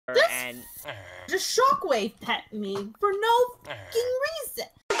and... Just shockwave pet me for no fucking reason.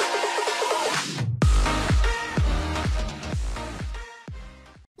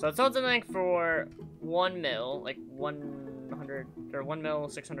 So it sold something for 1 mil, like 100, or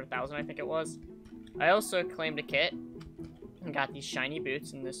 1,600,000, I think it was. I also claimed a kit and got these shiny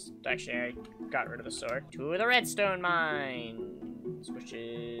boots, and this, actually I got rid of the sword, to the redstone mines, which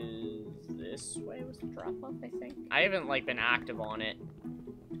is this way was the drop-off, I think. I haven't, like, been active on it.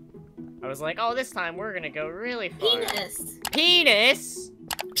 I was like, oh, this time we're gonna go really far. Penis! Penis!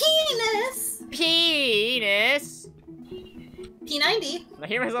 Penis! Penis! P90. I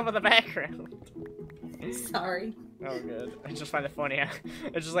hear myself in the background. Sorry. Oh, good. I just find it funny.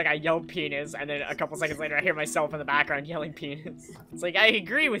 It's just like I yell penis, and then a couple seconds later I hear myself in the background yelling penis. It's like, I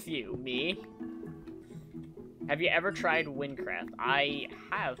agree with you, me. Have you ever tried Windcraft? I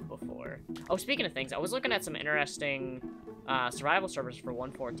have before. Oh, speaking of things, I was looking at some interesting survival servers for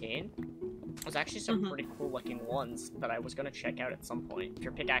 1.14. There's actually some pretty cool looking ones that I was gonna check out at some point. If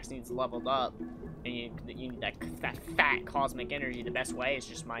your pickaxe needs leveled up, and you need that fat cosmic energy, the best way is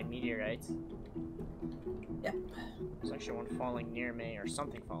just mine meteorites. Yep. There's actually one falling near me, or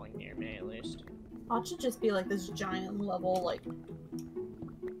something falling near me at least. It should just be like this giant level, like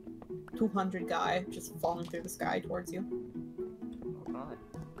 200 guy just falling through the sky towards you. Oh god.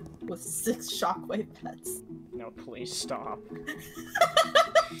 With 6 shockwave pets. No, please stop.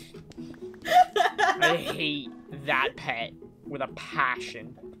 I hate that pet with a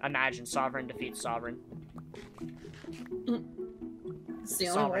passion. Imagine Sovereign defeats Sovereign. It's the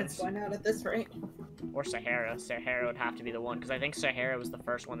only word that's going out at this rate. Or Sahara. Sahara would have to be the one, because I think Sahara was the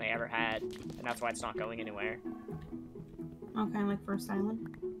first one they ever had, and that's why it's not going anywhere. Okay, like First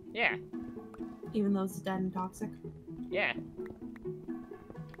Island? Yeah. Even though it's dead and toxic? Yeah.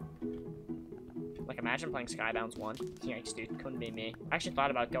 Like, imagine playing Skybound's 1. Yikes, dude. Couldn't be me. I actually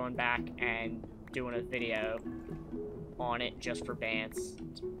thought about going back and doing a video on it just for Bants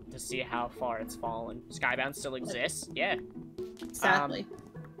to see how far it's fallen. Skybound still exists? Yeah. Sadly.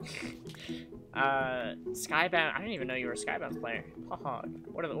 Skybound, I didn't even know you were a Skybound player. Haha.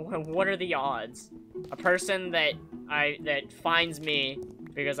 What are the odds? A person that finds me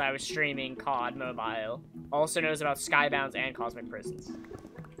because I was streaming COD Mobile also knows about Skybounds and Cosmic Prisons.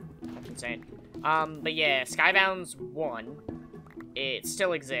 That's insane. But yeah, Skybounds 1, it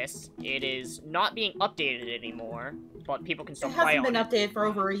still exists. It is not being updated anymore, but people can still play on it. It hasn't been updated for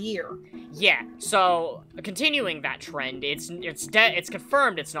over a year. Yeah, so continuing that trend, it's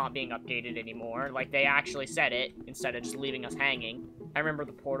confirmed it's not being updated anymore. Like, they actually said it instead of just leaving us hanging. I remember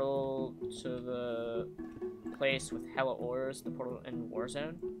the portal to the place with hella ores, the portal in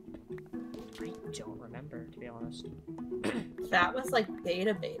Warzone. I don't remember, to be honest. That was like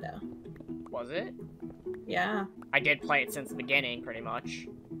beta. Was it? Yeah. I did play it since the beginning, pretty much.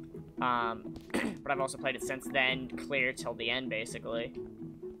 But I've also played it since then, clear till the end, basically.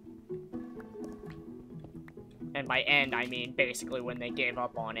 And by end, I mean basically when they gave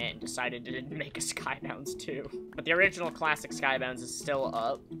up on it and decided to make a Skybounds 2. But the original classic Skybounds is still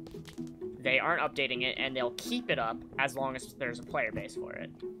up. They aren't updating it, and they'll keep it up as long as there's a player base for it.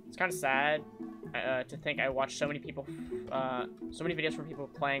 It's kind of sad to think I watched so many people, so many videos from people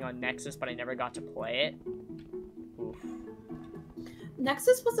playing on Nexus, but I never got to play it. Oof.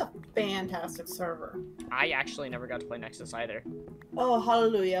 Nexus was a fantastic server. I actually never got to play Nexus either. Oh,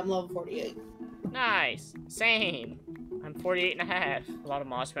 hallelujah, I'm level 48. Nice. Same. I'm 48 and a half. A lot of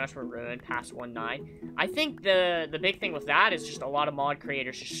mod spawners were ruined past 1.9. I think the big thing with that is just a lot of mod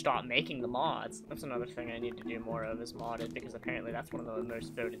creators just stop making the mods. That's another thing I need to do more of, is modded, because apparently that's one of the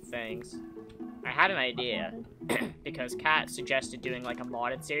most voted things. I had an idea, because Kat suggested doing like a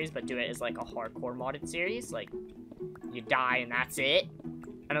modded series, but do it as like a hardcore modded series. Like, you die and that's it.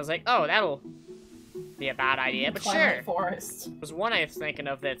 And I was like, oh, that'll be a bad idea, but sure. Forest. There's one I was thinking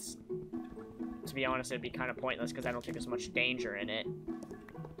of that's, to be honest, it'd be kind of pointless because I don't think there's much danger in it.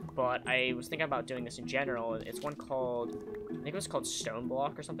 But I was thinking about doing this in general. It's one called, I think it was called Stone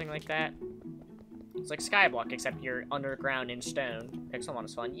Block or something like that. It's like Skyblock, except you're underground in stone. Pixelmon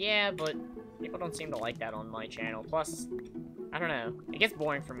is fun. Yeah, but people don't seem to like that on my channel. Plus, I don't know. It gets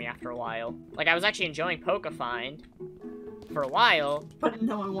boring for me after a while. Like, I was actually enjoying Pokefind for a while. But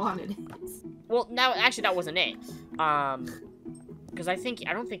no one wanted it. Well, no, actually, that wasn't it. Because I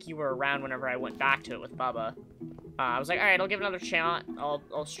don't think you were around whenever I went back to it with Bubba. I was like, alright, I'll give it another shot.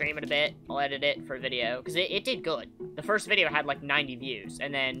 I'll stream it a bit. I'll edit it for a video. Because it did good. The first video had like 90 views.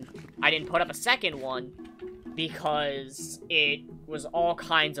 And then I didn't put up a second one because it was all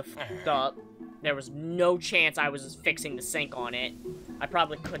kinds of fucked up. There was no chance I was fixing the sync on it. I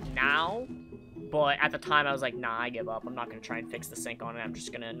probably could now. But at the time, I was like, nah, I give up. I'm not going to try and fix the sink on it. I'm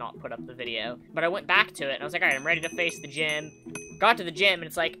just going to not put up the video. But I went back to it, and I was like, all right, I'm ready to face the gym. Got to the gym, and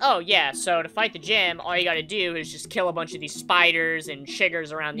it's like, oh, yeah, so to fight the gym, all you got to do is just kill a bunch of these spiders and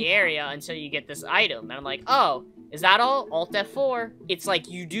chiggers around the area until you get this item. And I'm like, oh, is that all? Alt F4. It's like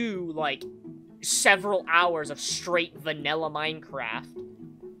you do, like, several hours of straight vanilla Minecraft.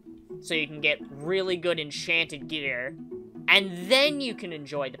 So you can get really good enchanted gear. And then you can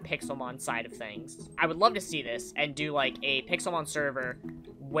enjoy the Pixelmon side of things. I would love to see this and do, like, a Pixelmon server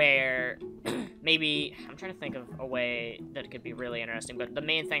where maybe, I'm trying to think of a way that could be really interesting, but the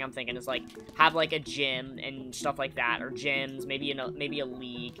main thing I'm thinking is, like, have, like, a gym and stuff like that, or gyms, maybe a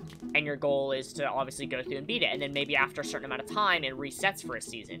league, and your goal is to obviously go through and beat it, and then maybe after a certain amount of time, it resets for a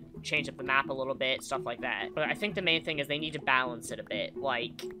season. Change up the map a little bit, stuff like that. But I think the main thing is they need to balance it a bit,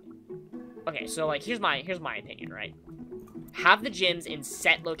 like, okay, so, like, here's my opinion, right? Have the gyms in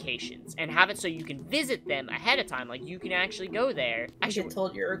set locations, and have it so you can visit them ahead of time, like, you can actually go there. You get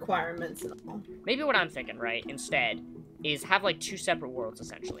told your requirements and all. Maybe what I'm thinking, right, instead, is have, like, 2 separate worlds,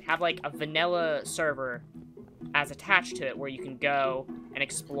 essentially. Have, like, a vanilla server as attached to it, where you can go and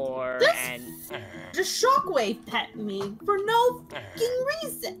explore and... Just shockwave pet me for no fucking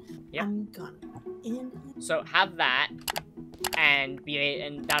reason. Yep. I'm gonna in. So have that, and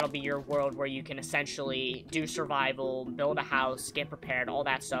that'll be your world where you can essentially do survival, build a house, get prepared, all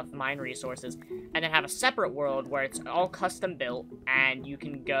that stuff, mine resources, and then have a separate world where it's all custom built, and you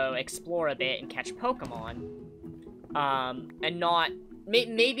can go explore a bit and catch Pokemon, and not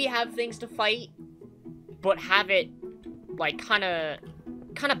maybe have things to fight, but have it like kind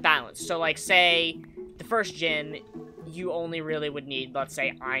of balanced. So like, say the first gym, you only really would need, let's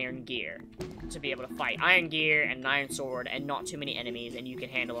say, iron gear to be able to fight. Iron gear and an iron sword and not too many enemies, and you can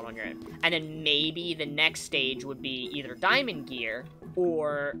handle it on your own. And then maybe the next stage would be either diamond gear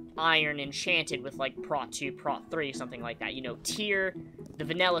or iron enchanted with like Prot 2, Prot 3, something like that. You know, tier the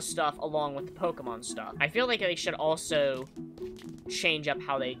vanilla stuff along with the Pokemon stuff. I feel like they should also change up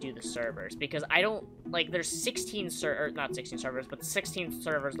how they do the servers, because I don't, like, there's 16 not 16 servers, but 16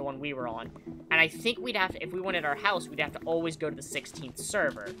 servers, the one we were on, and I think we'd have to, if we wanted our house, we'd have to always go to the 16th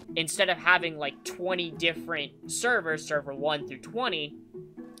server, instead of having, like, 20 different servers, server 1 through 20,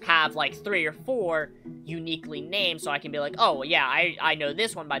 have, like, 3 or 4 uniquely named, so I can be like, oh, yeah, I know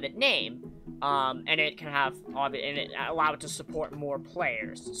this one by the name, and it can have, and it allow it to support more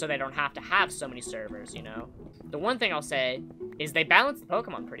players, so they don't have to have so many servers, you know? The one thing I'll say is they balance the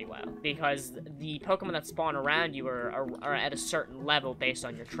Pokemon pretty well, because the Pokemon that spawn around you are at a certain level based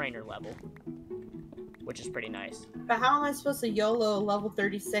on your trainer level, which is pretty nice. But how am I supposed to YOLO level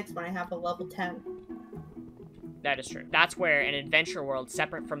 36 when I have a level 10? That is true. That's where an adventure world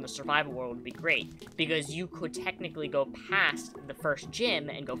separate from the survival world would be great, because you could technically go past the first gym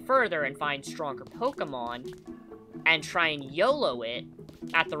and go further and find stronger Pokemon and try and YOLO it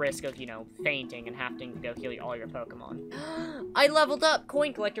at the risk of, you know, fainting and having to go heal all your Pokemon. I leveled up!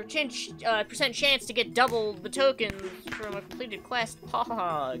 Coin collector, percent chance to get double the tokens from a completed quest.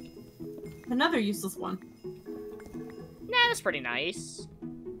 Pog. Another useless one. Nah, that's pretty nice.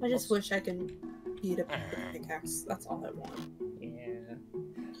 I just wish I could beat a pickaxe. That's all I want. Yeah.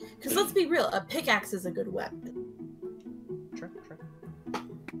 Because let's be real, a pickaxe is a good weapon. True.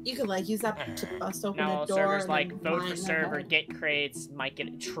 You could, like, use that to bust open No, a door. servers like vote for server, get crates, might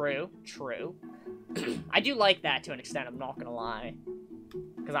get true. I do like that to an extent, I'm not gonna lie.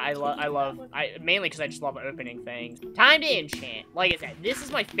 Because mainly because I just love opening things. Time to enchant. Like I said, this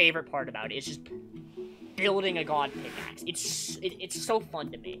is my favorite part about it. It's just building a god pickaxe. It's so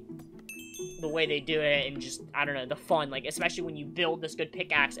fun to me. The way they do it, and just, I don't know, the fun, like, especially when you build this good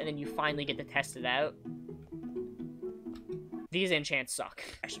pickaxe and then you finally get to test it out. These enchants suck.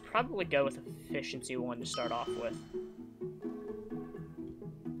 I should probably go with efficiency 1 to start off with.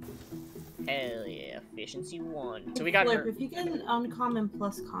 Hell yeah, efficiency 1. So we got Flurp, if you get an uncommon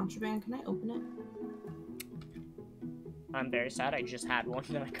plus contraband, can I open it? I'm very sad I just had one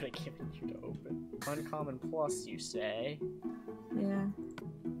that I could have given you to open. Uncommon plus, you say? Yeah.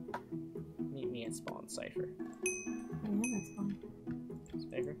 Meet me at spawn, Cypher. I am at spawn.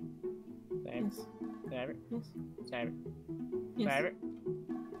 Cypher? Yes. Cypher? Yes. Cypher? Yes. Cypher?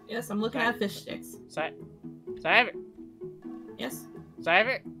 Yes, I'm looking at fish sticks. Cypher? Yes.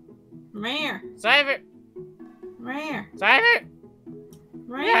 Cypher? Rare. Cypher? Rare. Cypher?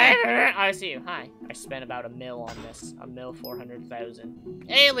 Rare. I see you. Hi. I spent about $1 mil on this. $1 mil 400,000.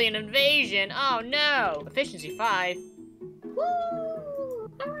 Alien invasion! Oh no! Efficiency 5. Woo!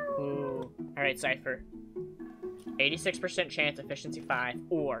 Ooh. Alright, Cypher. 86% chance, efficiency 5,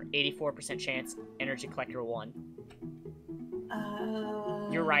 or 84% chance, energy collector 1.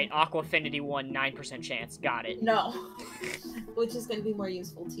 You're right. Aqua Affinity 1, 9% chance. Got it. No. Which is going to be more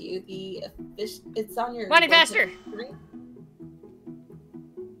useful to you. The fish, it's on your... Mining faster!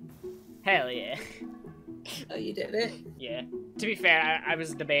 Hell yeah. Oh, you did it? Yeah. To be fair, I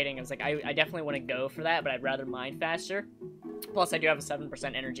was debating. I was like, I definitely want to go for that, but I'd rather mine faster. Plus, I do have a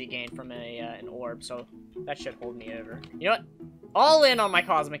 7% energy gain from an orb, so that should hold me over. You know what? All in on my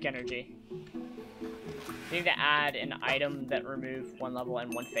cosmic energy. I need to add an item that removes 1 level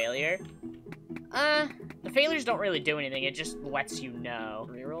and 1 failure. The failures don't really do anything. It just lets you know.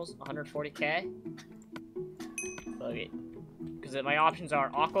 Rerolls, 140k. Okay. Because my options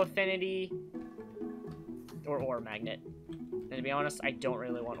are Aqua Affinity or Ore Magnet. And to be honest, I don't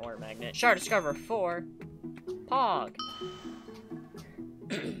really want Ore Magnet. Shard Discover 4. Pog.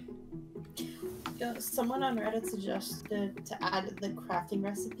 Someone on Reddit suggested to add the crafting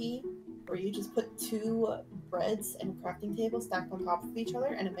recipe where you just put 2 breads and a crafting table stacked on top of each other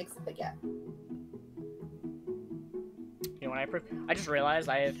and it makes a baguette. You know what I approve? I just realized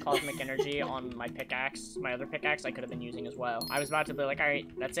I have cosmic energy on my pickaxe. My other pickaxe I could have been using as well. I was about to be like, alright,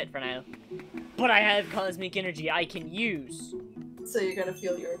 that's it for now. But I have cosmic energy I can use. So you're gonna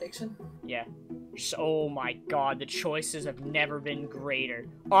feel your addiction? Yeah. Oh my god, the choices have never been greater.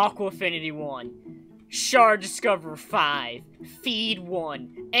 Aqua Affinity 1. Shard Discover 5. Feed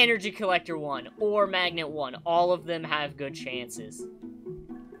 1. Energy Collector 1. Ore Magnet 1. All of them have good chances.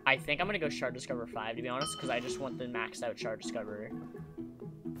 I think I'm gonna go Shard Discover 5, to be honest, because I just want the maxed out Shard Discoverer.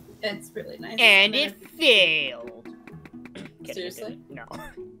 It's really nice. And it failed! Seriously? No.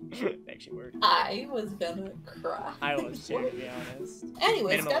 It actually worked. I was gonna cry. I was too, to be honest.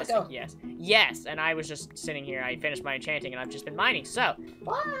 Anyways, gotta go. Yes. Yes, and I was just sitting here, I finished my enchanting, and I've just been mining, so...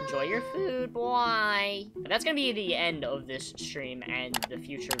 Bye! Enjoy your food, boy! And that's gonna be the end of this stream and the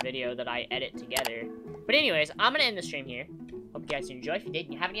future video that I edit together. But anyways, I'm gonna end the stream here. Hope you guys enjoy. If you did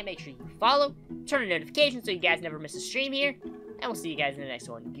and you haven't yet, make sure you follow, turn on notifications so you guys never miss a stream here, and we'll see you guys in the next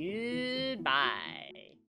one. Goodbye!